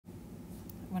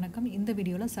வணக்கம். இந்த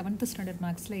வீடியோவில் 7th standard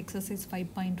மேக்ஸில் எக்ஸசைஸ்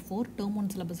 5.4 டேர்ம்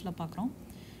 1 சிலபஸில் பார்க்குறோம்.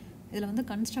 இதில் வந்து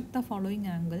construct the following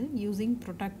angle using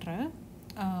protractor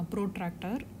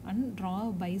and draw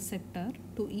bisector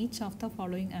to each of the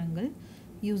following angle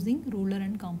using ruler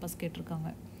and compass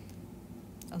கேட்டிருக்காங்க.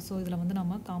 ஸோ இதில் வந்து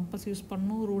நம்ம காம்பஸ் யூஸ்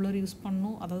பண்ணணும், ரூலர் யூஸ்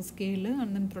பண்ணணும், அதாவது ஸ்கேலு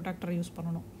அண்ட் தென் ப்ரொட்ராக்டரை யூஸ்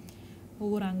பண்ணணும்.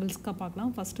 ஒவ்வொரு ஆங்கிள்ஸ்க்காக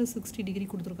பார்க்கலாம். ஃபஸ்ட்டு 60 டிகிரி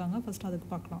கொடுத்துருக்காங்க. ஃபஸ்ட்டு அதுக்கு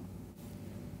பார்க்கலாம்.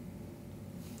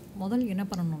 முதல் என்ன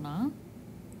பண்ணணும்னா,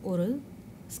 ஒரு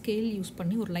ஸ்கேல் யூஸ்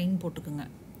பண்ணி ஒரு லைன் போட்டுக்குங்க.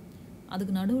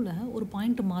 அதுக்கு நடுவில் ஒரு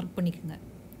பாயிண்ட்டை மார்க் பண்ணிக்கோங்க.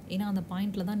 ஏன்னா அந்த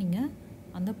பாயிண்டில் தான் நீங்கள்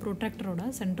அந்த ப்ரொட்ராக்டரோட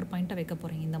சென்டர் பாயிண்ட்டை வைக்க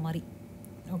போகிறீங்க. இந்த மாதிரி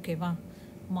ஓகேவா?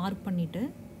 மார்க் பண்ணிவிட்டு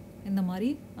இந்த மாதிரி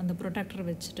அந்த ப்ரொட்ராக்டரை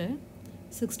வச்சுட்டு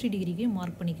 60 டிகிரிக்கு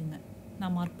மார்க் பண்ணிக்கோங்க.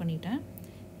 நான் மார்க் பண்ணிட்டேன்.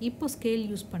 இப்போ ஸ்கேல்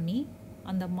யூஸ் பண்ணி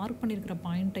அந்த மார்க் பண்ணியிருக்கிற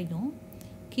பாயிண்ட்டையும்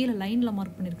கீழே லைனில்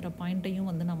மார்க் பண்ணியிருக்கிற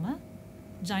பாயிண்ட்டையும் வந்து நம்ம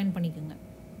ஜாயின் பண்ணிக்கோங்க.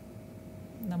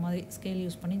 இந்த மாதிரி ஸ்கேல்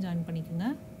யூஸ் பண்ணி ஜாயின் பண்ணிக்கோங்க.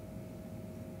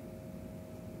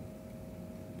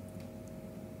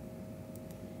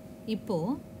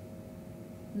 இப்போது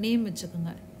நேம்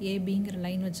வச்சுக்கோங்க. ஏபிங்கிற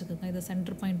லைன் வச்சுக்கோங்க. இதை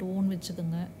சென்டர் பாயிண்ட் ஓன்னு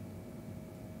வச்சுக்கோங்க.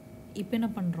 இப்போ என்ன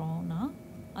பண்ணுறோன்னா,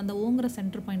 அந்த ஓங்கிற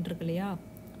சென்டர் பாயிண்ட் இருக்கு இல்லையா,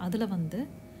 அதில் வந்து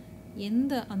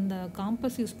அந்த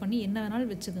காம்பஸ் யூஸ் பண்ணி என்ன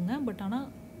வேணாலும் வச்சுக்கோங்க. பட் ஆனால்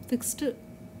ஃபிக்ஸ்டு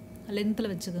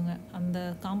லென்த்தில் வச்சுக்கோங்க. அந்த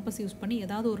காம்பஸ் யூஸ் பண்ணி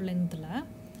ஏதாவது ஒரு லென்த்தில்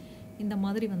இந்த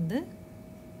மாதிரி வந்து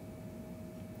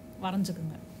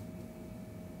வரைஞ்சிக்குங்க.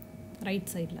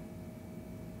 ரைட் சைடில்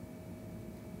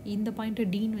இந்த பாயிண்ட்டை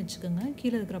டீன்னு வச்சுக்கோங்க.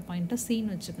 கீழே இருக்கிற பாயிண்ட்டை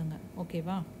சீன்னு வச்சுக்கோங்க.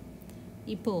 ஓகேவா?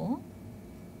 இப்போது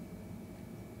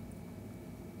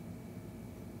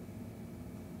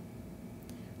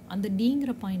அந்த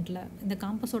டிங்கிற பாயிண்டில் இந்த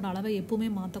காம்பஸோட அளவை எப்போவுமே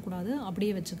மாற்றக்கூடாது,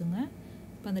 அப்படியே வச்சுக்கோங்க.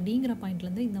 இப்போ அந்த டிங்கிற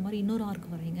பாயிண்ட்லேருந்து இந்த மாதிரி இன்னொரு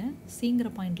ஆர்க் வரைங்க. சிங்கிற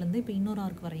பாயிண்ட்லேருந்து இப்போ இன்னொரு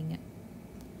ஆர்க் வரைங்க.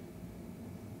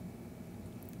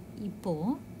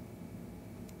 இப்போது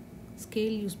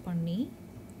ஸ்கேல் யூஸ் பண்ணி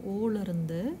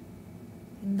ஓலேருந்து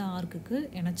இந்த ஆர்க்குக்கு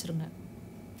இணைச்சிருங்க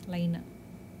லைனை.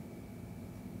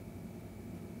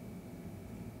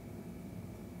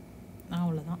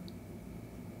 அவ்வளோதான்.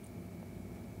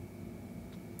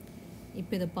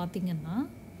 இப்போ இதை பார்த்தீங்கன்னா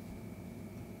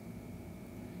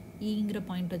ஈங்கிற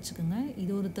பாயிண்ட் வச்சுக்கோங்க.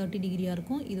 இது ஒரு 30 டிகிரியாக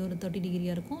இருக்கும், இது ஒரு 30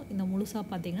 டிகிரியாக இருக்கும். இந்த முழுசாக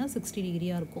பார்த்தீங்கன்னா 60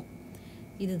 டிகிரியாக இருக்கும்.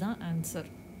 இதுதான் ஆன்சர்.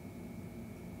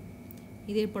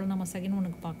 இதே போல் நம்ம செகண்ட்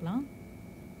ஒன்றுக்கு பார்க்கலாம்.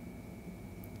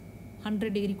 100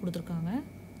 டிகிரி கொடுத்துருக்காங்க.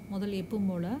 முதல் எப்பவும்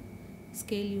போல்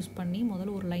ஸ்கேல் யூஸ் பண்ணி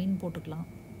முதல்ல ஒரு லைன் போட்டுக்கலாம்.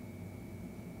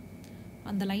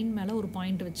 அந்த லைன் மேலே ஒரு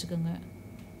பாயிண்ட் வச்சுக்கோங்க.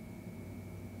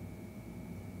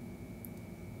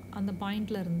 அந்த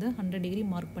பாயிண்டில் இருந்து 100 டிகிரி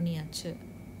மார்க் பண்ணியாச்சு.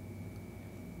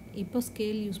 இப்போ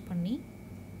ஸ்கேல் யூஸ் பண்ணி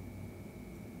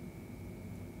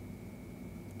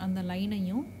அந்த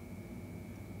லைனையும்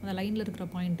அந்த லைனில் இருக்கிற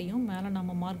பாயிண்ட்டையும் மேலே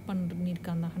நம்ம மார்க்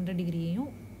பண்ணியிருக்க அந்த 100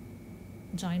 டிகிரியையும்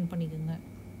ஜாயின் பண்ணிக்கோங்க.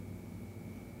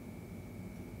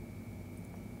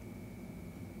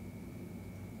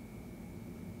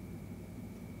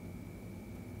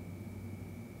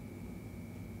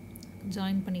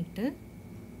 ஜாயின் பண்ணிக்கிட்டு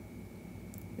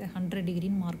 100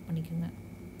 டிகிரின்னு மார்க் பண்ணிக்கோங்க.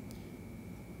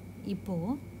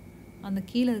 இப்போது அந்த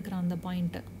கீழே இருக்கிற அந்த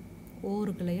பாயிண்ட்டை ஓ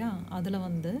இருக்கு இல்லையா, அதில்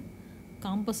வந்து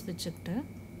காம்பஸ் வச்சுக்கிட்டு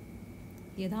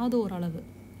ஏதாவது ஒரு அளவு,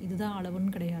 இதுதான்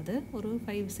அளவுன்னு கிடையாது, ஒரு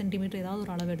 5 சென்டிமீட்டர் ஏதாவது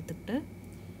ஒரு அளவு எடுத்துக்கிட்டு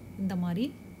இந்த மாதிரி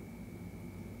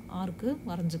ஆர்க்கு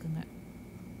வரைஞ்சிக்குங்க.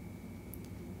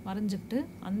 வரைஞ்சிக்கிட்டு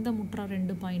அந்த முற்றா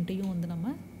 2 பாயிண்ட்டையும் வந்து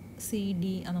நம்ம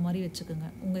சிடி அந்த மாதிரி வச்சுக்கோங்க.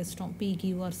 உங்கள் இஷ்டம்,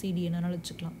 பிக்யூஆர் சிடி என்னன்னாலும்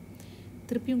வச்சுக்கலாம்.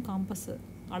 திருப்பியும் காம்பஸ்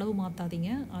அளவு மாற்றாதீங்க.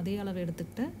 அதே அளவு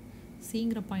எடுத்துக்கிட்டு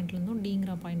சிங்கிற பாயிண்ட்லேருந்தும்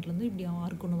டிங்கிற பாயிண்ட்லேருந்தும் இப்படி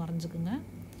ஆர்க்கு ஒன்று வரைஞ்சிக்குங்க.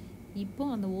 இப்போ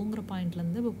அந்த ஓங்கிற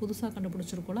பாயிண்ட்லேருந்து இப்போ புதுசாக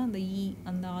கண்டுபிடிச்சிருக்கோல அந்த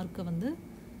அந்த ஆர்க்கை வந்து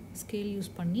ஸ்கேல்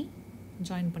யூஸ் பண்ணி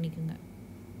ஜாயின் பண்ணிக்கோங்க.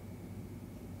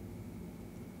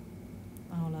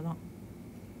 அவ்வளோதான்.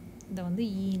 இதை வந்து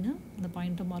ஈன்னு அந்த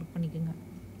பாயிண்ட்டை மார்க் பண்ணிக்கோங்க.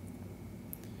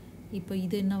 இப்போ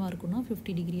இது என்னவாக இருக்குன்னா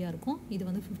 50 டிகிரியாக இருக்கும். இது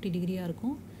வந்து 50 டிகிரியாக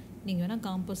இருக்கும். நீங்கள் வேணால்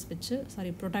காம்பஸ் வச்சு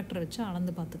ப்ரொட்ராக்டரை வச்சு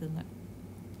அளந்து பார்த்துக்கோங்க.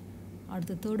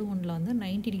 அடுத்து தேர்டு ஒன்றில் வந்து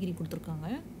 90 டிகிரி கொடுத்துருக்காங்க.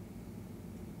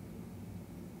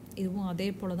 இதுவும் அதே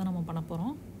போல் தான் நம்ம பண்ண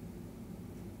போகிறோம்.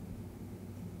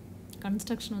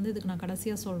 கன்ஸ்ட்ரக்ஷன் வந்து இதுக்கு நான்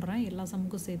கடைசியாக சொல்கிறேன். எல்லா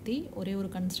சம்முக்கும் சேர்த்து ஒரே ஒரு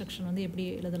கன்ஸ்ட்ரக்ஷன் வந்து எப்படி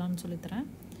எழுதலான்னு சொல்லித்தரேன்.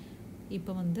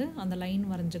 இப்போ வந்து அந்த லைன்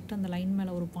வரைஞ்சிக்கிட்டு அந்த லைன்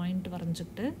மேலே ஒரு பாயிண்ட்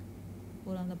வரைஞ்சிக்கிட்டு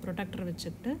அந்த ப்ரொட்ராக்டரை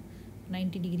வச்சுக்கிட்டு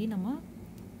 90 டிகிரி நம்ம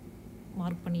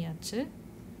மார்க் பண்ணியாச்சு.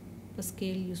 இப்போ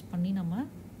ஸ்கேல் யூஸ் பண்ணி நம்ம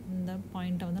இந்த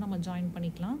பாயிண்ட்டை வந்து நம்ம ஜாயின்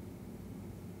பண்ணிக்கலாம்.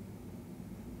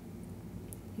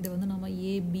 இதை வந்து நம்ம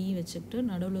ஏபி வச்சுக்கிட்டு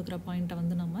நடுவில் இருக்கிற பாயிண்ட்டை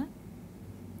வந்து நம்ம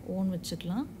ஓன்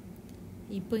வச்சுக்கலாம்.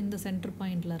 இப்போ இந்த சென்டர்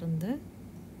பாயிண்ட்லேருந்து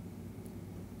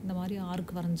இந்த மாதிரி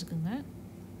ஆர்க் வரைஞ்சிக்குங்க.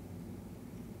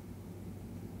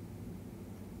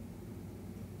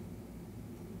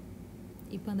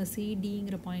 இப்போ அந்த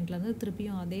சிடிங்கிற பாயிண்ட்லேருந்து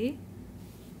திருப்பியும் அதே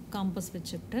காம்பஸ்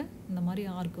வச்சுக்கிட்டு இந்த மாதிரி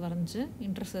ஆர்க் வரைஞ்சி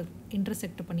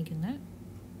இன்டர்செக்ட் பண்ணிக்கோங்க.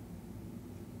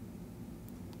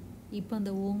 இப்போ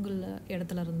அந்த ஓங்கல்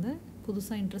இடத்துல இருந்து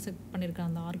புதுசாக இன்டர்செக்ட் பண்ணியிருக்க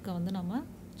அந்த ஆர்க்கை வந்து நம்ம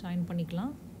ஜாயின்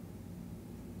பண்ணிக்கலாம்.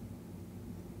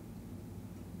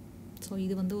 ஸோ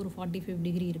இது வந்து ஒரு 45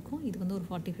 டிகிரி இருக்கும், இது வந்து ஒரு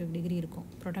 45 டிகிரி இருக்கும்.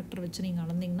 ப்ரொடக்டர் வச்சு நீங்கள்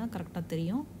அளந்திங்கன்னா கரெக்டாக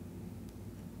தெரியும்.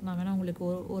 நான் வேணால் உங்களுக்கு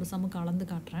ஒரு சமுக்கு அளந்து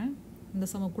காட்டுறேன். இந்த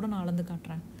சமுக்கு கூட நான் அளந்து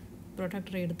காட்டுறேன்.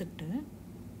 ப்ரொடக்டரை எடுத்துக்கிட்டு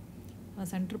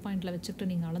சென்டர் பாயிண்டில் வச்சுக்கிட்டு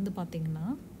நீங்கள் அளந்து பார்த்தீங்கன்னா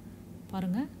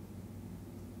பாருங்கள்,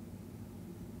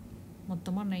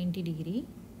 மொத்தமாக 90 டிகிரி.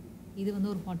 இது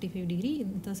வந்து ஒரு 45 டிகிரி,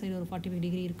 இந்த சைடு ஒரு 45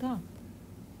 டிகிரி இருக்கா?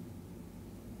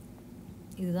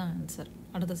 இதுதான் ஆன்சர்.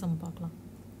 அடுத்த சம் பார்க்கலாம்.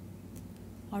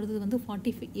 அடுத்தது வந்து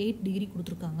 48 டிகிரி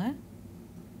கொடுத்துருக்காங்க.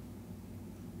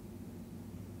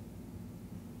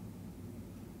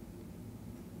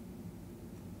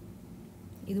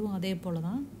 இதுவும் அதே போல்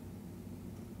தான்.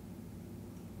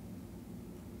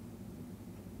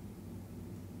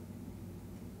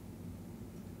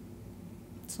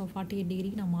 ஸோ 48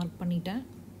 டிகிரிக்கு நான் மார்க் பண்ணிட்டேன்.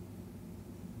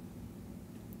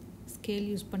 ஸ்கேல்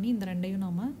யூஸ் பண்ணி இந்த ரெண்டையும்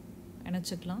நாம்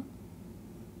இணைச்சிக்கலாம்.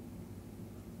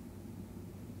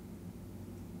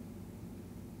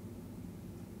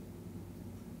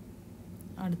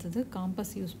 அடுத்தது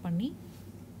காம்பஸ் யூஸ் பண்ணி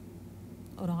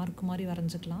ஒரு ஆர்க் மாதிரி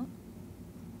வரைஞ்சிக்கலாம்.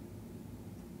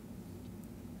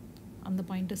 அந்த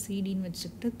பாயிண்ட்டை சிடின்னு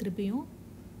வச்சுக்கிட்டு திருப்பியும்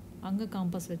அங்கே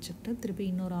காம்பஸ் வச்சுக்கிட்டு திருப்பி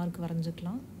இன்னொரு ஆர்க்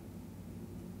வரைஞ்சிக்கலாம்.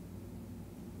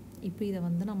 இப்போ இதை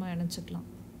வந்து நம்ம இணைச்சிக்கலாம்.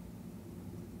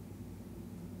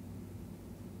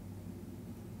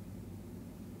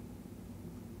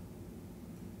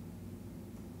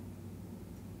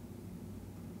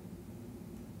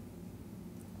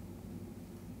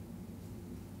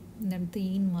 இந்த இடத்து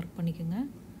ஈன்னு மார்க் பண்ணிக்கோங்க.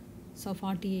 ஸோ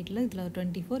 48ல் இதில்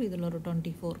 24, இதில் ஒரு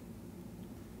 24.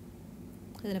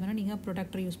 இதில் வேணால் நீங்கள்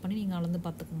ப்ரொடக்டர் யூஸ் பண்ணி நீங்கள் அளந்து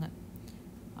பார்த்துக்குங்க.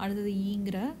 அடுத்தது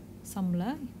ஈங்கிற சம்மில்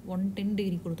 110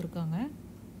 டிகிரி கொடுத்துருக்காங்க.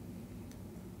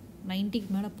 90க்கு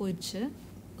மேலே போயிடுச்சு.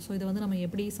 ஸோ இதை வந்து நம்ம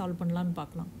எப்படி சால்வ் பண்ணலான்னு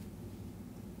பார்க்கலாம்.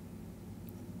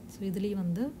 ஸோ இதுலேயும்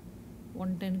வந்து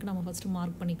 110க்கு நம்ம ஃபஸ்ட்டு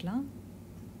மார்க் பண்ணிக்கலாம்.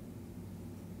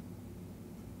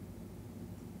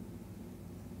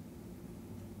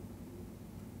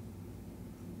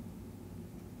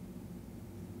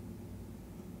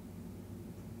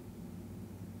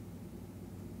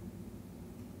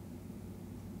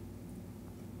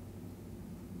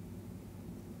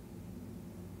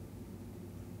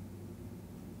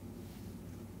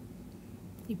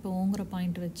 இப்போ ஓங்குற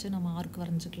பாயிண்ட் வச்சு நம்ம ஆர்க்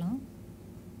வரைஞ்சிக்கலாம்.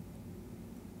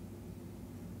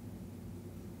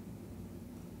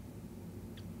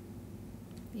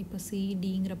 இப்போ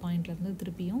சிடிங்கிற பாயிண்ட்லேருந்து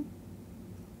திருப்பியும்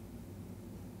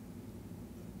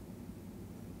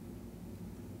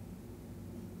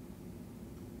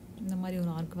இந்த மாதிரி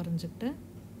ஒரு ஆர்க் வரைஞ்சிக்கிட்டு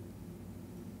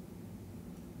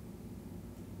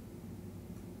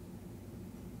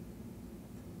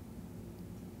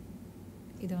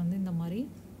இதை வந்து இந்த மாதிரி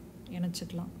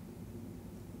இணைச்சிக்கலாம்.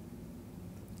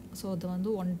 ஸோ அது வந்து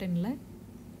 110ல்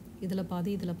இதில்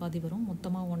பாதி வரும்.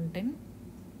 மொத்தமாக 110.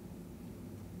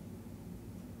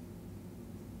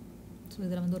 ஸோ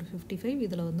இதில் வந்து ஒரு 55,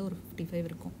 இதில் வந்து ஒரு 55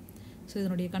 இருக்கும். ஸோ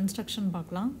இதனுடைய கன்ஸ்ட்ரக்ஷன்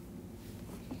பார்க்கலாம்.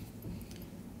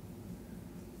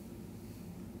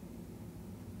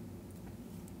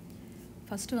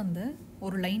 ஃபஸ்ட்டு வந்து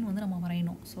ஒரு லைன் வந்து நம்ம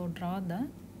வரையணும். So draw the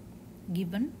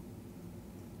given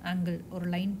angle. ஒரு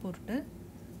லைன் போட்டு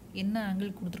என்ன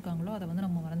ஆங்கிள் கொடுத்துருக்காங்களோ அதை வந்து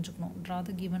நம்ம வரைஞ்சிக்கணும். Draw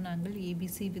the given angle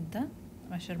ABC with the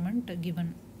measurement given.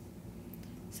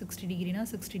 60 டிகிரினா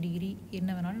 60 degree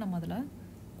என்ன வேணாலும் நம்ம அதில்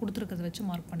கொடுத்துருக்கிறத வச்சு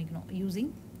மார்க் பண்ணிக்கணும்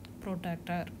யூஸிங்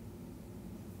ப்ரோட்ராக்டர்.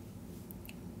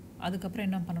 அதுக்கப்புறம்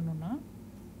என்ன பண்ணணும்னா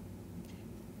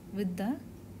வித் த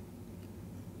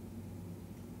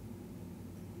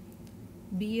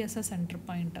பிஎஸ்எ சென்டர்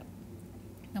பாயிண்ட்டை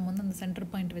நம்ம வந்து அந்த சென்டர்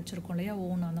பாயிண்ட் வச்சுருக்கோம் இல்லையா,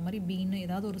 ஓன் அந்த மாதிரி பின்னு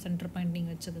ஏதாவது ஒரு சென்டர் பாயிண்ட்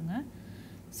நீங்கள் வச்சுக்கோங்க.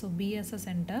 So பிஎஸ்எ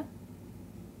centre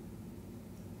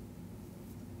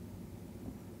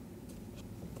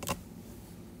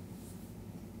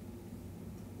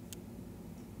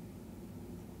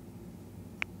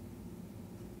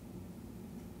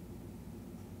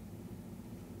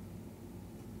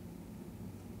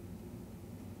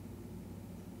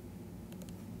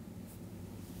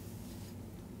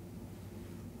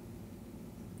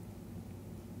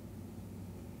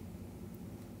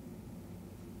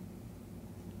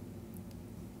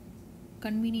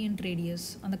convenient radius.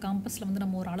 அந்த காம்பஸில் வந்து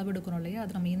நம்ம ஒரு அளவு எடுக்கணும் இல்லையா,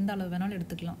 அது நம்ம எந்த அளவு வேணாலும்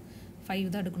எடுத்துக்கலாம். 5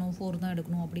 தான் எடுக்கணும், 4 தான்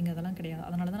எடுக்கணும் அப்படிங்கிறதெல்லாம் கிடையாது.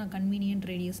 அதனால தான் நான் கன்வீனியன்ட்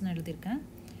ரேடியஸ்னு எழுதியிருக்கேன்.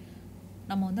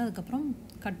 நம்ம வந்து அதுக்கப்புறம்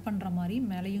கட் பண்ணுற மாதிரி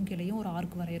மேலேயும் கீழேயும் ஒரு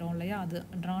ஆர்க் வரைகிறோம் இல்லையா, அது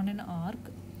Tran an arc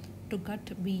To cut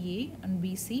BA and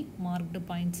BC, mark the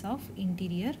points of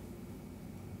interior,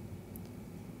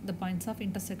 the points of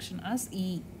intersection as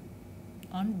E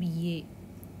on BA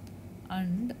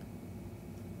and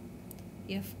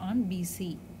F on BC.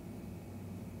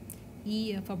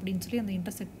 EF அப்படின்னு சொல்லி அந்த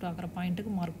இன்டர்செக்ட் ஆகிற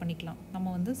பாயிண்ட்டுக்கு மார்க் பண்ணிக்கலாம்.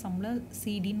 நம்ம வந்து சம்மில்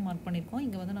சிடின்னு மார்க் பண்ணியிருக்கோம்.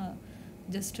 இங்கே வந்து நான்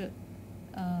ஜஸ்ட்டு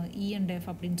E and F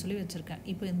அப்படின்னு சொல்லி வச்சுருக்கேன்.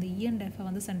 இப்போ இந்த E and F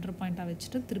வந்து சென்டர் பாயிண்ட்டாக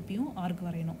வச்சுட்டு திருப்பியும் ஆர்க்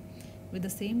வரையணும். With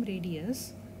the same radius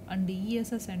and E as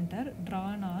a center, draw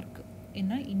an arc in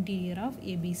an interior of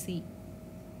ABC.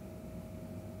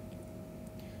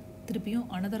 திருப்பியும்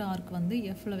another arc வந்து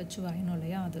Fல வச்சு வரையணும்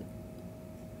இல்லையா அது.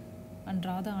 And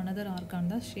draw the another arc on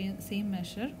the same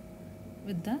measure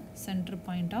with the center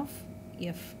point of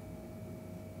F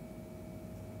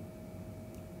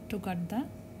to cut the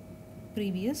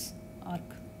previous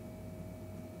arc.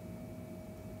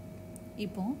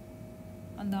 இப்போ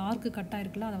அந்த ஆர்க்கு cut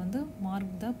ஆகிருக்குல்ல அதை வந்து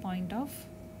mark the point of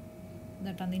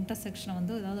that அந்த இன்டர்செக்ஷனை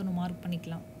வந்து ஏதாவது ஒன்று மார்க்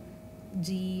பண்ணிக்கலாம்.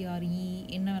 G or E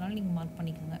என்ன வேணாலும் நீங்கள் மார்க்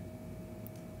பண்ணிக்கோங்க.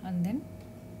 And then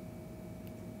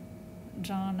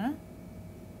ட்ரான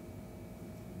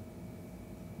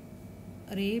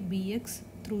ray BX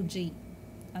through G,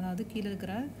 அதாவது கீழே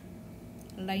இருக்கிற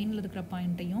லைனில் இருக்கிற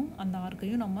பாயிண்ட்டையும் அந்த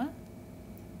ஆர்க்கையும் நம்ம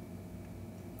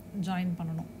ஜாயின்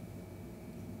பண்ணணும்.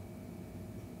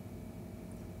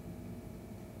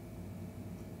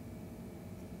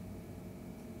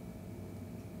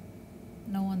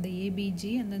 Now அந்த ABG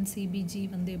and then CBG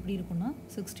வந்து எப்படி இருக்குன்னா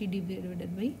 60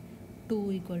 divided by 2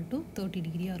 equal to 30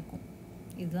 டிகிரியாக இருக்கும்.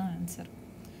 இதுதான் ஆன்சர்.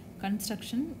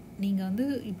 கன்ஸ்ட்ரக்ஷன் நீங்கள் வந்து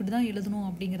இப்படி தான் எழுதணும்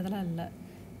அப்படிங்கிறதெல்லாம் இல்லை.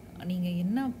 நீங்கள்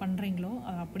என்ன பண்ணுறீங்களோ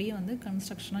அதை அப்படியே வந்து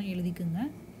கன்ஸ்ட்ரக்ஷனாக எழுதிக்குங்க.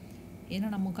 ஏன்னா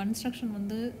நம்ம கன்ஸ்ட்ரக்ஷன்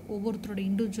வந்து ஒவ்வொருத்தரோட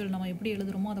இண்டிவிஜுவல் நம்ம எப்படி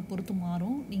எழுதுகிறோமோ அதை பொறுத்து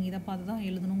மாறும். நீங்கள் இதை பார்த்து தான்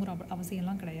எழுதணுங்கிற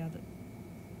அவசியம்லாம் கிடையாது.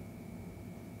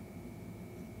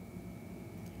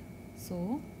 ஸோ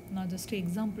நான் ஜஸ்ட்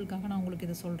எக்ஸாம்பிளுக்காக நான் உங்களுக்கு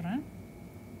இதை சொல்கிறேன்.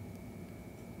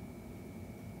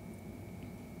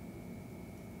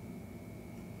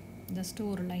 ஜஸ்ட்டு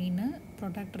ஒரு லைனு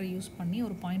ப்ரொடக்டரை யூஸ் பண்ணி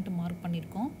ஒரு பாயிண்ட்டு மார்க்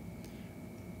பண்ணியிருக்கோம்.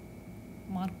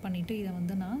 மார்க் பண்ணிவிட்டு இதை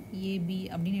வந்து நான் ஏபி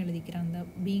அப்படின்னு எழுதிக்கிறேன். அந்த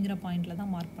பிங்கிற பாயிண்டில்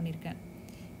தான் மார்க் பண்ணியிருக்கேன்.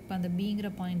 இப்போ அந்த பிங்கிற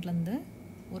பாயிண்ட்லேருந்து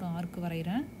ஒரு ஆர்க்கு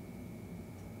வரைகிறேன்.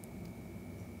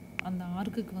 அந்த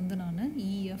ஆர்க்குக்கு வந்து நான்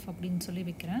EF அப்படின்னு சொல்லி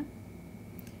வைக்கிறேன்.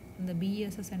 அந்த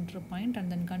BS centre point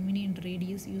and then convenient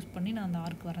radius use பண்ணி நான் அந்த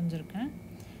ஆர்க் வரைஞ்சிருக்கேன்.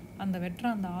 அந்த வெட்டுற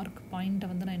அந்த ஆர்க் பாயிண்ட்டை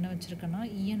வந்து நான் என்ன வச்சுருக்கேன்னா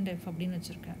E and F அப்படின்னு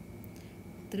வச்சுருக்கேன்.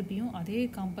 திருப்பியும் அதே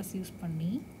காம்பஸ் யூஸ்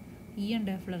பண்ணி E and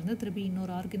Fலேருந்து திருப்பி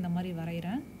இன்னொரு ஆர்க் இந்த மாதிரி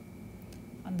வரைகிறேன்.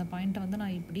 அந்த பாயிண்ட்டை வந்து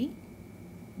நான் இப்படி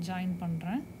ஜாயின்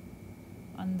பண்ணுறேன்.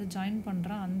 அந்த ஜாயின்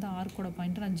பண்ணுற அந்த ஆர்க்கோட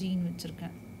பாயிண்ட்டை நான் ஜீன்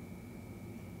வச்சுருக்கேன்.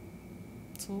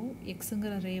 ஸோ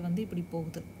எக்ஸுங்கிற ரே வந்து இப்படி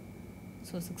போகுது.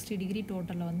 ஸோ 60 டிகிரி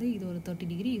டோட்டலில் வந்து இது ஒரு 30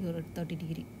 டிகிரி, இது ஒரு 30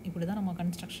 டிகிரி. இப்படி தான் நம்ம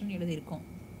கன்ஸ்ட்ரக்ஷன் எழுதியிருக்கோம்.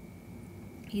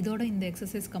 இதோட இந்த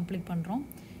எக்ஸசைஸ் கம்ப்ளீட் பண்ணுறோம்.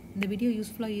 இந்த வீடியோ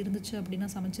யூஸ்ஃபுல்லாக இருந்துச்சு அப்படின்னா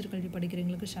சமச்சீர் கல்வி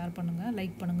படிக்கிறவங்களுக்கு ஷேர் பண்ணுங்கள்,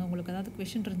 லைக் பண்ணுங்கள். உங்களுக்கு ஏதாவது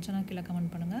கொஷின் இருந்துச்சுன்னா கீழே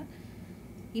கமெண்ட் பண்ணுங்கள்.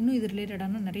 இன்னும் இது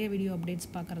ரிலேட்டடான நிறைய வீடியோ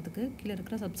அப்டேட்ஸ் பார்க்குறதுக்கு கீழே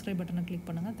இருக்கிற சப்ஸ்கிரைப் பட்டனை கிளிக்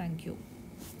பண்ணுங்கள். தேங்க்யூ.